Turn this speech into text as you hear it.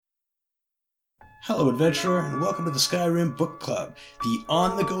Hello, adventurer, and welcome to the Skyrim Book Club, the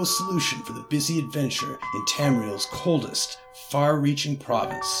on-the-go solution for the busy adventure in Tamriel's coldest, far-reaching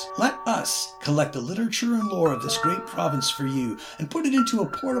province. Let us collect the literature and lore of this great province for you and put it into a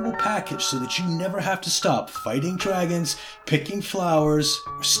portable package so that you never have to stop fighting dragons, picking flowers,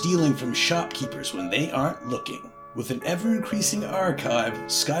 or stealing from shopkeepers when they aren't looking. With an ever-increasing archive,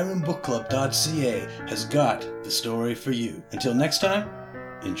 SkyrimBookClub.ca has got the story for you. Until next time,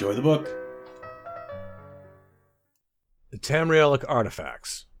 enjoy the book. The Tamrielic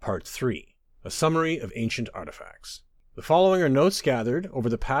Artifacts, Part 3, a summary of ancient artifacts. The following are notes gathered over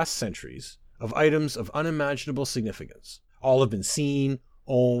the past centuries of items of unimaginable significance. All have been seen,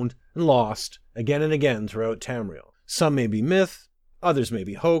 owned, and lost again and again throughout Tamriel. Some may be myth, others may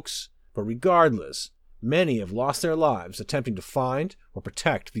be hoax, but regardless, many have lost their lives attempting to find or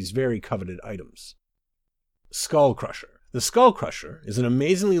protect these very coveted items. Skull Crusher. The Skull Crusher is an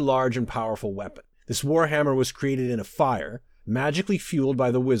amazingly large and powerful weapon. This warhammer was created in a fire, magically fueled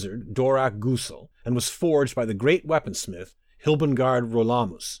by the wizard Dorak Gusel, and was forged by the great weaponsmith Hilbengard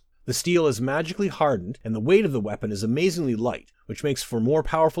Rolamus. The steel is magically hardened, and the weight of the weapon is amazingly light, which makes for more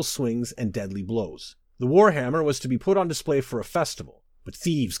powerful swings and deadly blows. The warhammer was to be put on display for a festival, but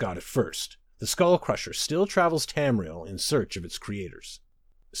thieves got it first. The Skull Crusher still travels Tamriel in search of its creators.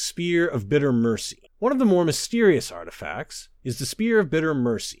 Spear of Bitter Mercy. One of the more mysterious artifacts is the Spear of Bitter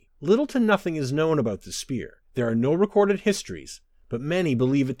Mercy. Little to nothing is known about the spear. There are no recorded histories, but many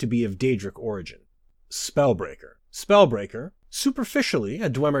believe it to be of Daedric origin. Spellbreaker. Spellbreaker, superficially a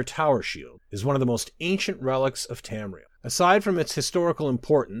Dwemer tower shield, is one of the most ancient relics of Tamriel. Aside from its historical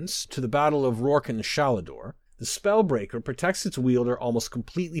importance to the Battle of Rorken Shalador, the Spellbreaker protects its wielder almost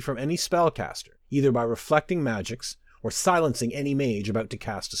completely from any spellcaster, either by reflecting magics or silencing any mage about to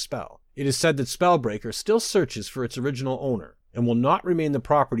cast a spell. It is said that Spellbreaker still searches for its original owner, and will not remain the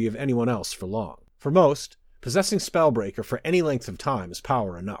property of anyone else for long. For most, possessing Spellbreaker for any length of time is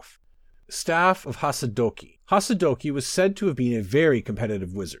power enough. Staff of Hasadoki. Hasadoki was said to have been a very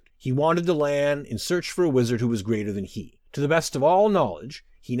competitive wizard. He wanted the land in search for a wizard who was greater than he. To the best of all knowledge,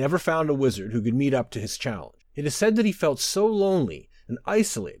 he never found a wizard who could meet up to his challenge. It is said that he felt so lonely and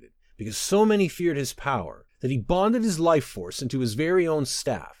isolated because so many feared his power that he bonded his life force into his very own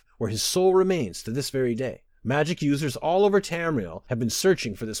staff, where his soul remains to this very day. Magic users all over Tamriel have been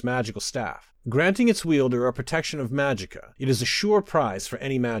searching for this magical staff. Granting its wielder a protection of magicka, it is a sure prize for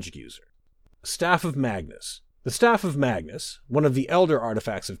any magic user. Staff of Magnus. The Staff of Magnus, one of the elder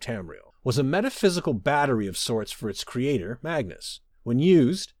artifacts of Tamriel, was a metaphysical battery of sorts for its creator, Magnus. When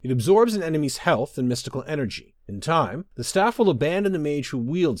used, it absorbs an enemy's health and mystical energy. In time, the staff will abandon the mage who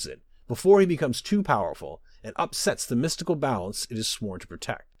wields it before he becomes too powerful and upsets the mystical balance it is sworn to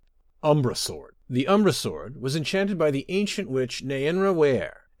protect. Umbra Sword. The Umbra Sword was enchanted by the ancient witch Naenra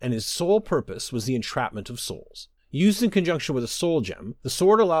Weir, and its sole purpose was the entrapment of souls. Used in conjunction with a soul gem, the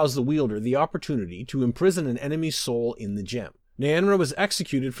sword allows the wielder the opportunity to imprison an enemy's soul in the gem. Naenra was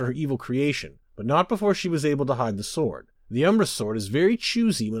executed for her evil creation, but not before she was able to hide the sword. The Umbra Sword is very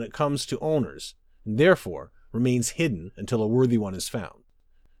choosy when it comes to owners, and therefore remains hidden until a worthy one is found.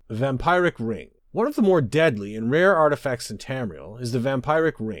 Vampiric Ring. One of the more deadly and rare artifacts in Tamriel is the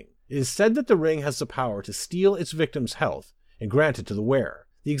Vampiric Ring. It is said that the ring has the power to steal its victim's health and grant it to the wearer.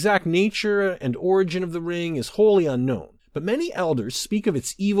 The exact nature and origin of the ring is wholly unknown, but many elders speak of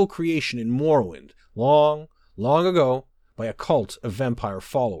its evil creation in Morrowind, long, long ago, by a cult of vampire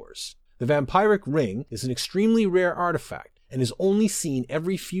followers. The Vampiric Ring is an extremely rare artifact and is only seen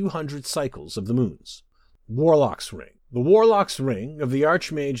every few hundred cycles of the moons. Warlock's Ring. The Warlock's Ring of the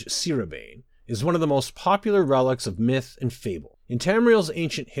Archmage Ciribane is one of the most popular relics of myth and fable. In Tamriel's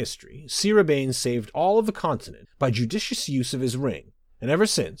ancient history, Ciribane saved all of the continent by judicious use of his ring, and ever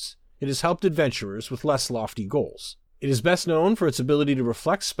since, it has helped adventurers with less lofty goals. It is best known for its ability to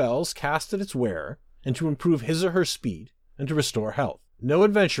reflect spells cast at its wearer, and to improve his or her speed, and to restore health. No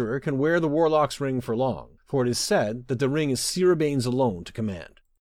adventurer can wear the Warlock's Ring for long, for it is said that the ring is Ciribane's alone to command.